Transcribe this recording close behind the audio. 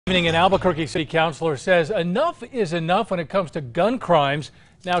An Albuquerque City Councilor says enough is enough when it comes to gun crimes.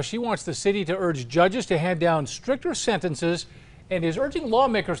 Now she wants the city to urge judges to hand down stricter sentences and is urging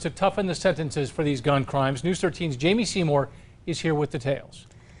lawmakers to toughen the sentences for these gun crimes. News 13's Jamie Seymour is here with details.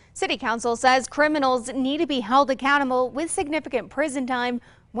 City Council says criminals need to be held accountable with significant prison time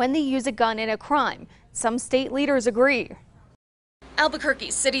when they use a gun in a crime. Some state leaders agree. Albuquerque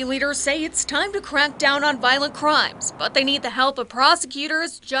city leaders say it's time to crack down on violent crimes, but they need the help of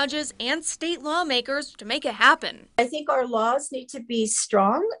prosecutors, judges, and state lawmakers to make it happen. I think our laws need to be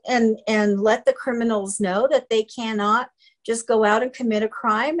strong and let the criminals know that they cannot just go out and commit a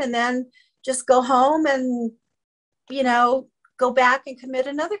crime and then just go home and, go back and commit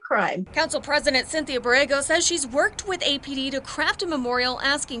another crime. Council President Cynthia Borrego says she's worked with APD to craft a memorial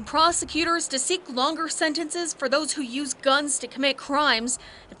asking prosecutors to seek longer sentences for those who use guns to commit crimes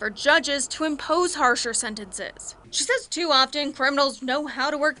and for judges to impose harsher sentences. She says too often criminals know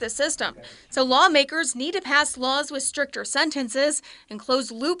how to work the system, so lawmakers need to pass laws with stricter sentences and close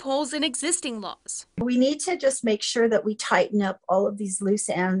loopholes in existing laws. We need to just make sure that we tighten up all of these loose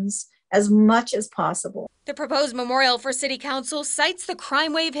ends as much as possible. The proposed memorial for City Council cites the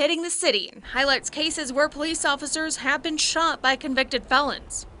crime wave hitting the city and highlights cases where police officers have been shot by convicted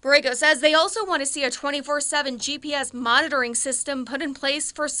felons. Borrego says they also want to see a 24/7 GPS monitoring system put in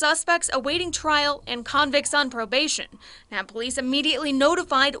place for suspects awaiting trial and convicts on probation, and have police immediately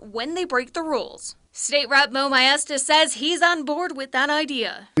notified when they break the rules. State Rep Mo Maestas says he's on board with that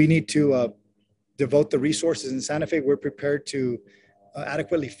idea. We need to devote the resources in Santa Fe. We're prepared to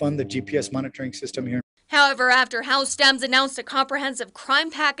adequately fund the GPS monitoring system here. However, after House Dems announced a comprehensive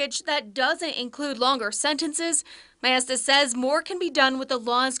crime package that doesn't include longer sentences, Maestas says more can be done with the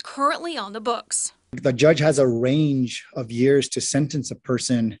laws currently on the books. The judge has a range of years to sentence a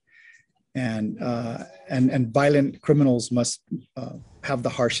person, and violent criminals must have the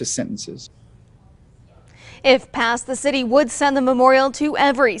harshest sentences. If passed, the city would send the memorial to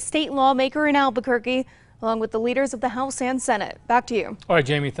every state lawmaker in Albuquerque, along with the leaders of the House and Senate. Back to you. All right,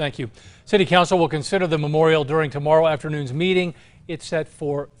 Jamie, thank you. City Council will consider the memorial during tomorrow afternoon's meeting. It's set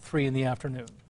for 3 in the afternoon.